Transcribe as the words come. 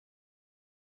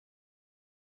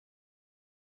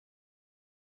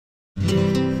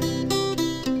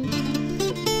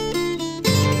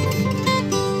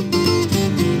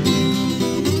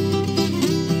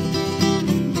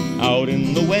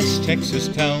West Texas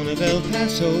town of El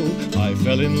Paso, I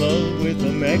fell in love with a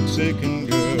Mexican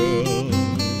girl.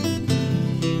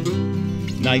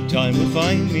 Nighttime would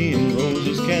find me in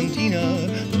Rosa's cantina,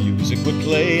 music would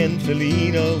play and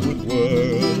Felina would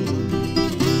whirl.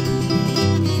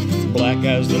 Black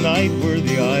as the night were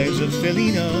the eyes of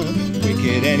Felina,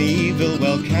 wicked and evil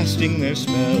while casting their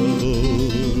spell.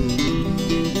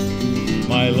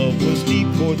 My love was deep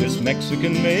for this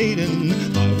Mexican maiden,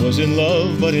 I was in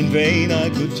love but in vain I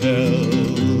could tell.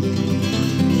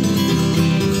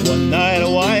 One night a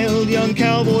wild young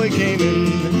cowboy came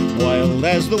in, wild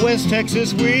as the West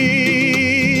Texas wind.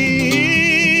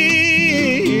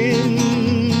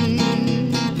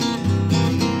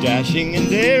 Dashing and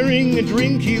daring, a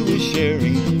drink he was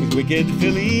sharing with wicked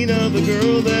Felina, the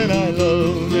girl that I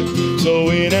loved. So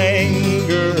in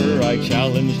anger I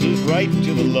challenged his right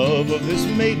to the love of this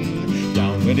maiden.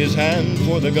 Down went his hand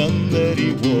for the gun that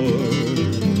he wore.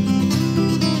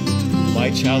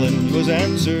 My challenge was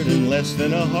answered in less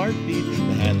than a heartbeat.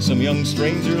 The handsome young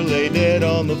stranger lay dead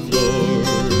on the floor.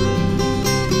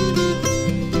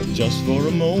 Just for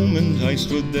a moment I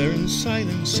stood there in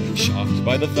silence, shocked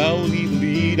by the foul evil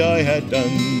deed I had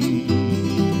done.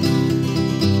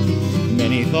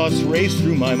 Many thoughts raced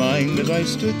through my mind as I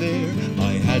stood there.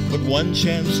 I had but one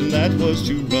chance, and that was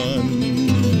to run.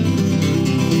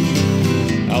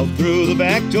 Out through the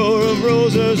back door of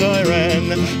Rosa's I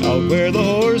ran, out where the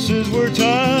horses were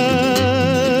tied.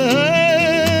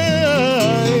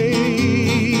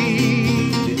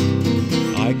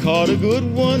 I caught a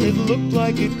good one, it looked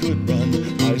like it could run.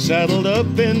 I saddled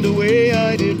up and away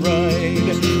I did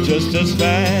ride, just as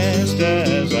fast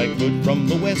as I could from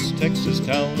the West Texas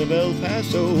town of El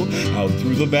Paso, out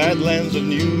through the badlands of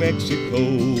New Mexico.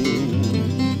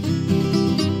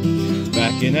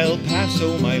 Back in El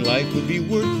Paso my life would be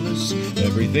worthless.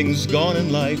 Everything's gone in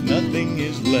life, nothing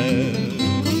is left.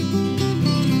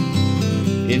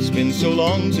 It's been so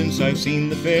long since I've seen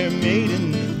the fair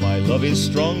maiden, my love is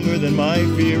stronger than my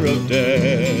fear of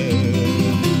death.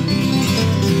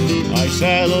 I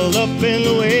saddled up and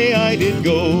away I did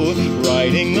go,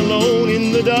 riding alone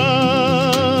in the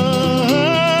dark.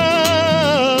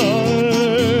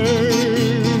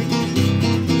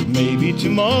 Maybe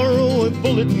tomorrow a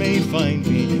bullet may find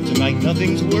me, tonight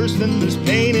nothing's worse than this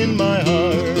pain in my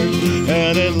heart.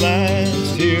 And at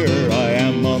last here I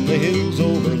am on the hills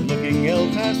overlooking El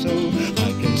Paso,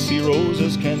 I can see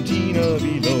Rosa's cantina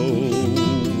below.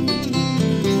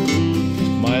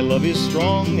 My love is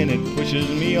strong and it pushes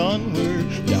me onward,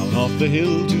 down off the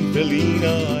hill to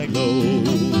Felina I go.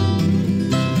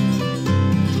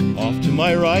 Off to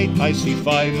my right I see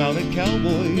 5 mounted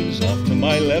cowboys, off to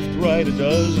my left, right, a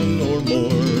dozen or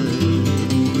more.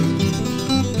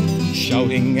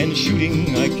 Shouting and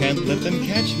shooting, I can't let them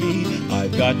catch me,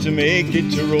 I've got to make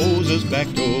it to Rosa's back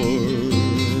door.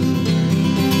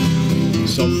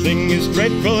 Something is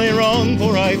dreadfully wrong,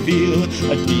 for I feel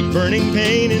a deep burning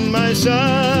pain in my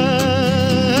side.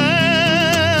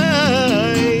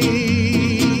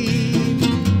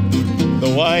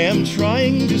 Though I am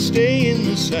trying to stay in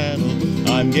the saddle,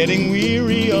 I'm getting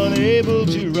weary, unable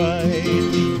to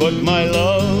ride. But my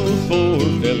love for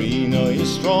Felina is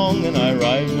strong, and I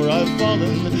rise where I've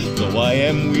fallen. Though I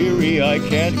am weary, I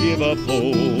can't give up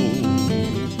hope.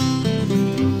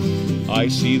 I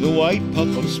see the white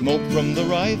puff of smoke from the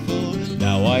rifle,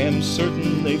 now I am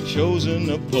certain they've chosen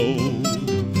a Poe.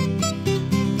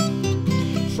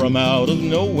 From out of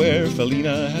nowhere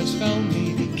Felina has found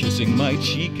me, kissing my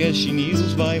cheek as she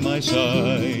kneels by my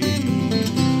side.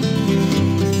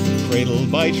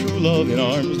 Cradled by true love in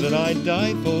arms that I'd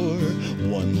die for,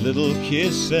 one little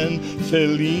kiss and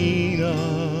Felina,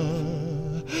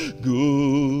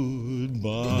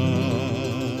 goodbye.